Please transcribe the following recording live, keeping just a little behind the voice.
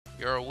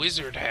You're a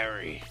wizard,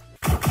 Harry.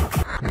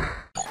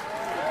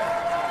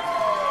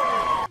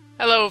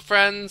 Hello,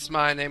 friends.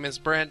 My name is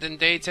Brandon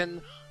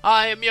Dayton.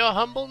 I am your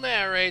humble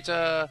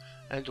narrator,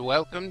 and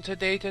welcome to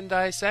Dayton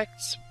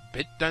Dissects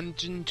Bit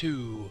Dungeon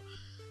 2.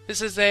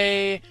 This is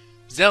a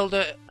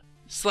Zelda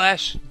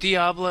 /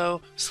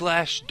 Diablo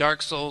 /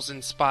 Dark Souls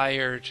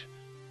inspired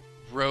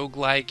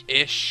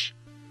roguelike-ish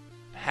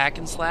hack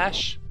and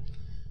slash.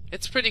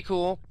 It's pretty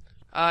cool.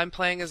 I'm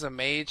playing as a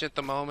mage at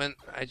the moment.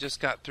 I just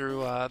got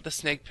through the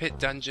Snake Pit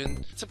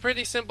dungeon. It's a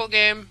pretty simple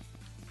game.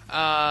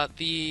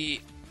 The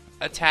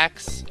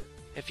attacks,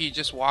 if you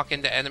just walk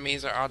into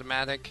enemies, are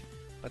automatic.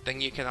 But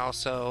then you can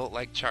also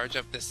like charge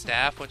up this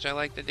staff, which I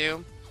like to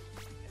do.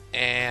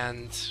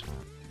 And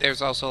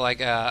there's also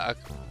like a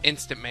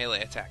instant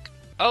melee attack.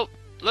 Oh,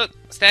 look,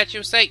 statue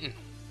of Satan.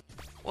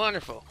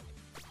 Wonderful.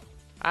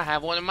 I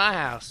have one in my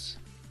house.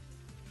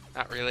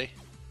 Not really.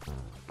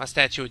 My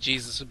statue of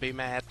Jesus would be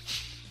mad.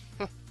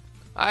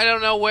 I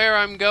don't know where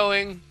I'm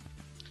going.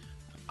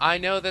 I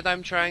know that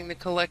I'm trying to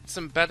collect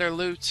some better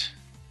loot,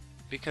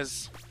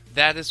 because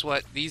that is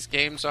what these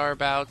games are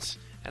about,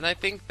 and I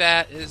think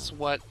that is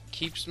what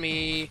keeps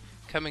me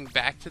coming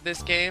back to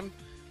this game,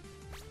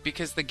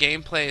 because the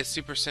gameplay is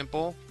super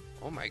simple.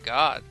 Oh my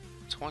god,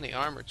 20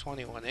 armor,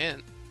 21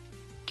 in.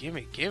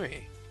 Gimme,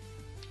 gimme.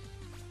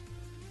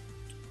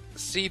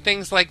 See,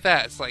 things like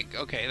that. It's like,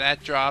 okay,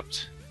 that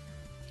dropped.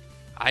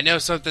 I know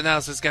something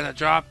else is gonna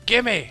drop.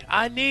 Gimme!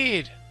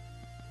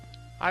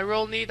 I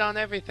roll need on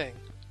everything.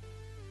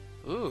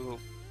 Ooh,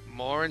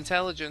 more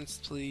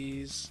intelligence,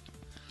 please.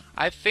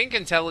 I think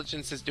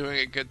intelligence is doing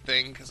a good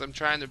thing, because I'm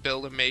trying to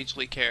build a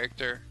magely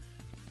character.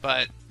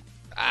 But,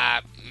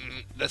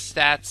 the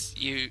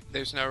stats,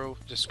 there's no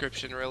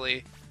description,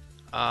 really.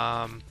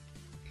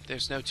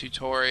 There's no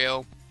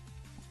tutorial.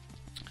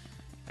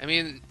 I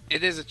mean,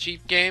 it is a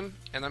cheap game,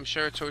 and I'm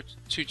sure a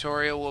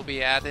tutorial will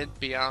be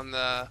added beyond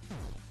the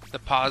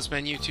pause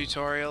menu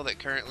tutorial that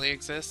currently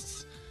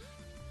exists.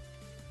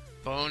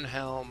 Bone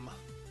helm.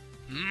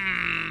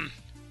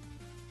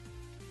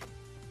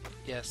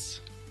 Yes,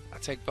 I'll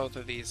take both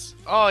of these.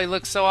 Oh, he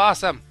looks so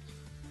awesome!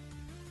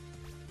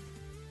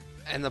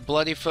 And the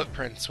bloody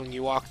footprints when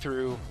you walk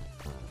through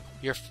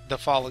the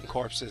fallen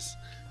corpses.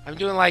 I'm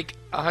doing like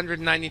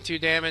 192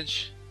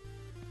 damage.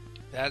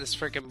 That is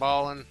freaking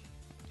ballin'.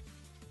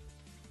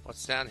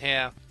 What's down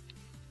here?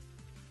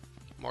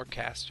 More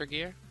caster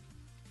gear?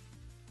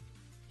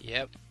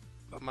 Yep.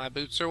 But my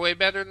boots are way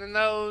better than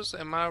those,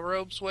 and my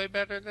robe's way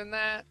better than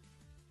that.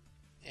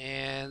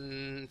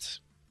 And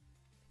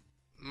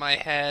my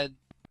head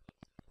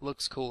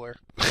looks cooler.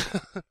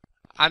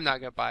 I'm not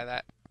gonna buy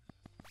that.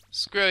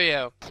 Screw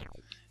you.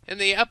 In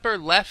the upper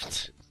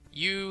left,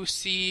 you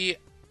see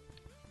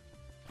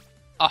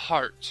a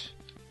heart,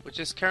 which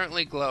is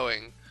currently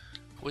glowing,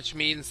 which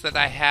means that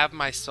I have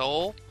my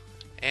soul,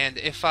 and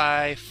if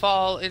I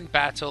fall in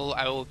battle,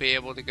 I will be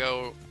able to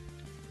go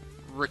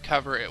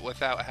recover it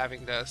without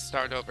having to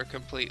start over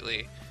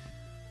completely.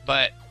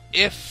 But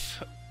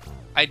if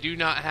I do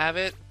not have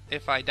it,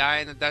 if I die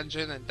in a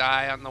dungeon and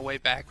die on the way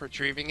back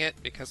retrieving it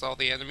because all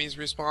the enemies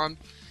respawn,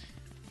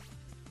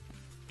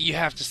 you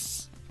have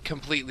to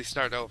completely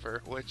start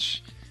over,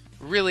 which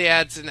really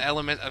adds an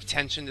element of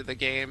tension to the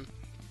game,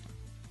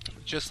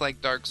 just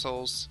like Dark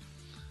Souls.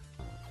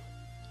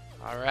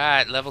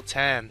 Alright, level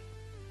 10.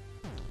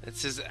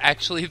 This is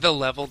actually the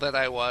level that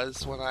I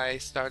was when I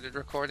started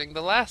recording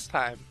the last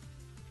time.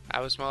 I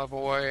was more of a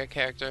warrior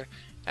character,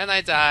 and I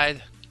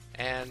died,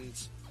 and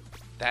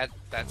that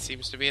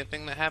seems to be a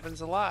thing that happens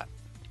a lot.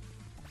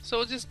 So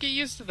we'll just get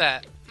used to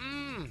that.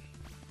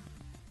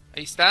 Are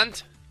you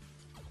stunned?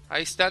 Are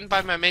you stunned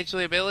by my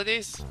magely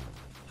abilities?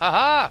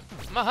 Haha!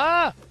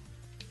 Maha!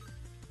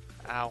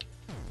 Ow.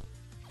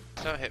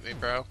 Don't hit me,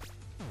 bro.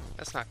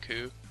 That's not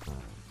cool.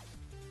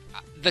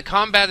 The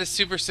combat is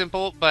super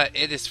simple, but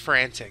it is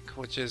frantic,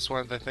 which is one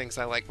of the things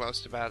I like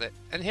most about it.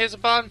 And here's a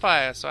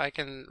bonfire, so I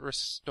can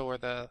restore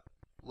the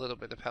little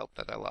bit of health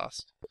that I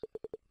lost.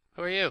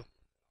 Who are you?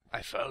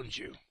 I found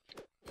you.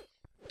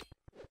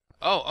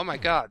 Oh my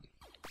god.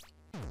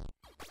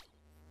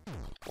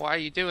 Why are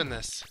you doing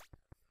this?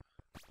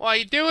 Why are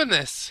you doing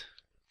this?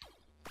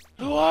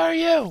 Who are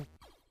you?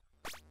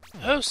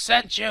 Who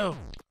sent you?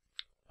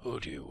 Who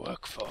do you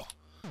work for?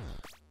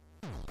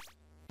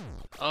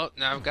 Oh,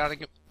 now I've got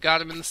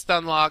him in the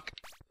stun lock.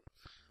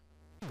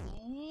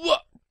 Whoa!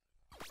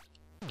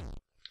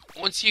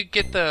 Once you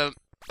get the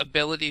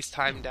abilities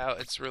timed out,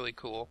 it's really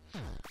cool.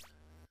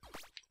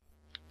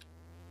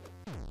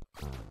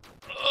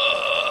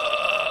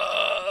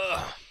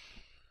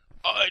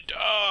 I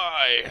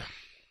die.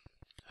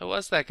 Who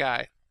was that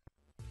guy?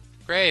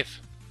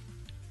 Grave.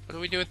 What do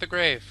we do with the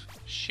grave?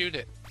 Shoot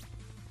it.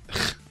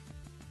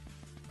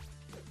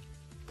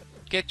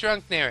 Get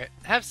drunk near it.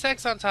 Have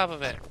sex on top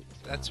of it.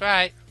 That's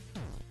right.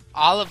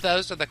 All of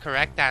those are the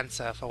correct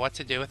answer for what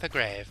to do with a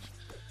grave.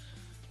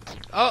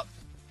 Oh!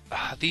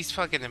 These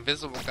fucking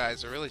invisible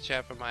guys are really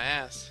chapping my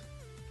ass.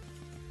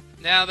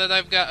 Now that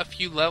I've got a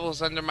few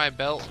levels under my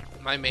belt,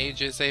 my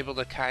mage is able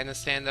to kind of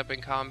stand up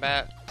in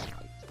combat.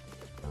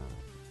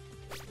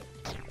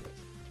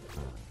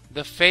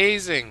 The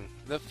phasing.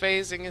 The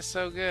phasing is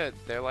so good.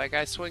 They're like,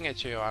 I swing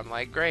at you. I'm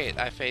like, great.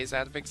 I phase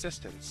out of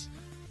existence.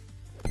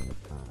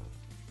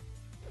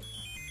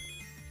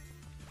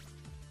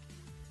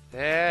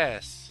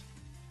 This.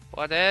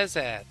 What is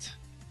it?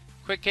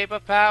 Quick cape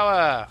of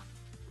power.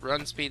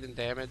 Run speed and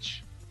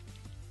damage.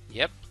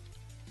 Yep.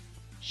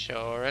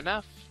 Sure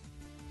enough.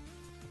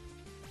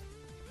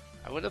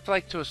 I would have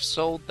liked to have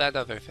sold that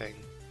other thing.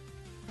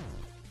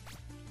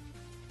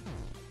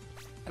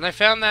 And I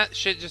found that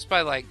shit just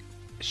by like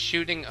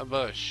shooting a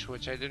bush,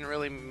 which I didn't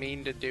really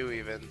mean to do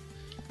even.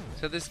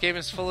 So this game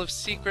is full of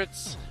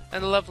secrets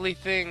and lovely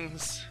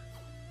things.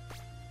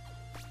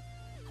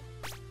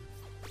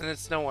 And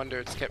it's no wonder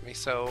it's kept me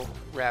so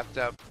wrapped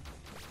up.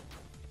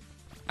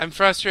 I'm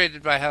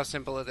frustrated by how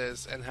simple it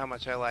is and how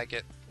much I like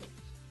it.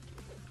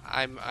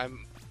 I'm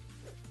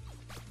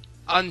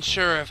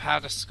unsure of how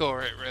to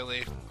score it,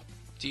 really.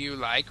 Do you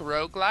like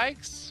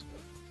roguelikes?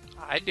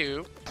 I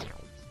do.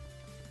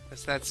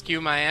 Does that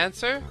skew my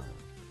answer?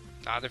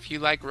 Not if you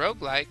like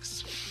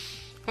roguelikes.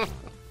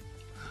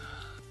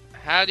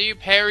 How do you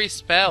parry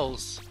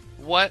spells?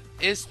 What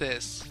is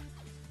this?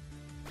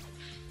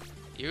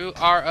 You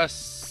are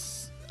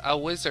a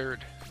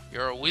wizard.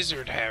 You're a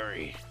wizard,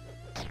 Harry.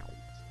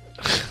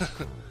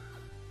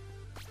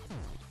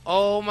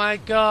 Oh my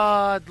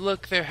god,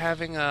 look, they're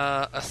having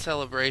a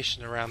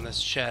celebration around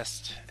this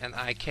chest, and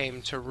I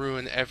came to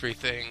ruin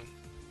everything.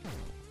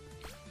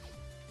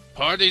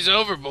 Party's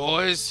over,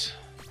 boys!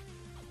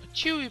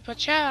 Pachewy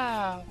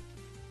pachow!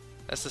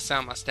 That's the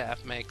sound my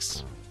staff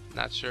makes.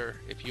 Not sure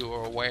if you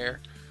are aware.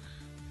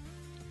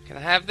 Can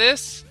I have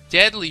this?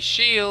 Deadly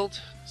shield.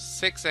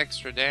 6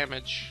 extra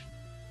damage.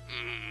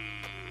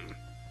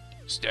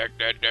 Stack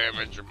that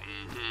damage.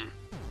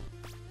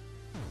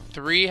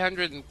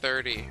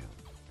 330.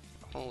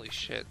 Holy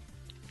shit.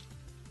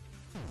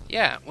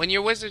 Yeah, when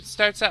your wizard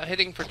starts out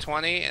hitting for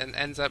 20 and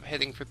ends up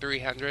hitting for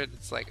 300,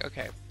 it's like,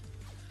 okay.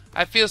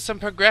 I feel some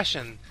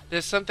progression.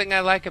 There's something I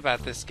like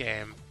about this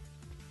game.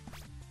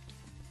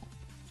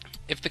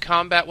 If the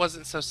combat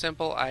wasn't so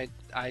simple, I'd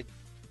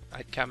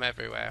come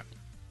everywhere.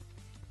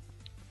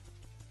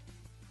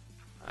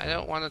 I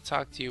don't want to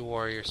talk to you,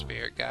 warrior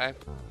spirit guy.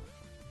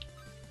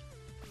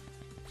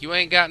 You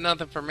ain't got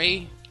nothing for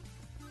me.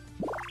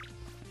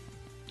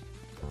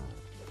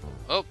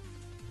 Oh,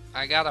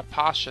 I got a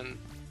potion,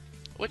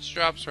 which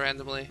drops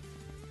randomly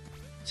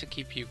to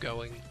keep you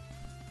going.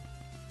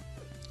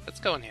 Let's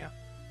go in here.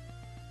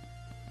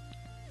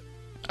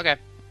 Okay,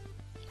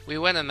 we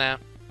went in there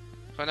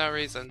for no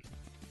reason.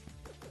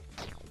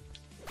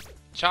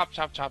 Chop,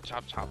 chop, chop,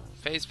 chop, chop.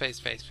 Phase, phase,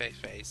 phase, phase,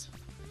 phase.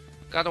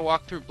 Gotta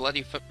walk through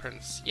bloody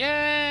footprints.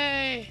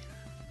 Yay!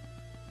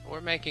 We're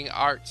making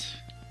art.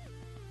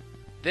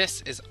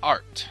 This is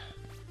art.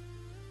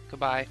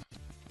 Goodbye.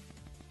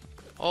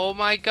 Oh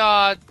my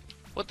god!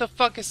 What the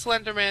fuck is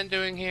Slenderman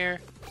doing here?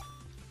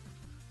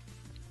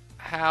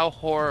 How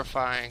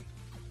horrifying.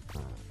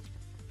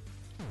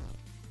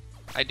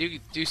 I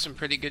do some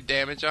pretty good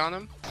damage on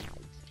him.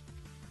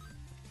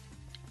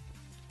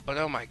 But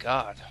oh my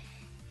god.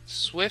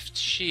 Swift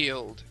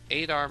shield.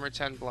 8 armor,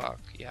 10 block.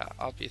 Yeah,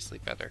 obviously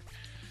better.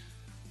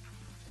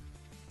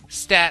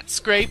 Stat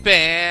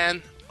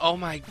scraping! Oh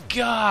my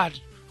god!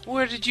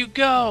 Where did you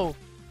go?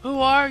 Who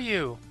are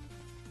you?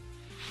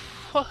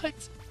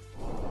 What?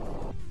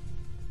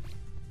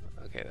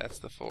 Okay, that's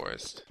the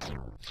forest.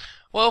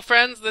 Well,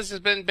 friends, this has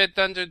been Bit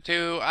Dungeon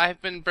 2.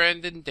 I've been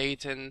Brandon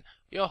Dayton,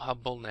 your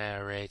humble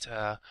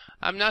narrator.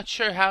 I'm not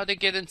sure how to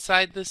get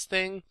inside this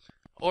thing,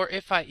 or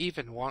if I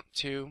even want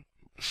to.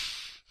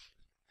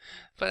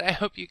 But I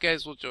hope you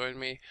guys will join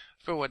me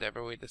for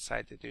whatever we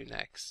decide to do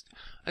next.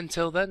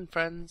 Until then,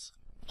 friends,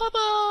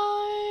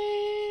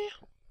 bye-bye!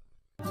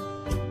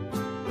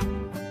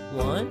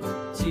 1,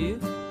 2,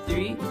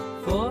 3,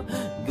 4.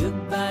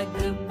 Goodbye,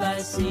 goodbye,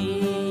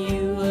 see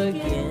you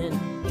again.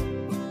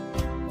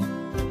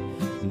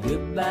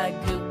 Goodbye,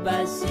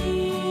 goodbye,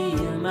 see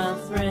you, my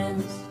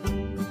friends.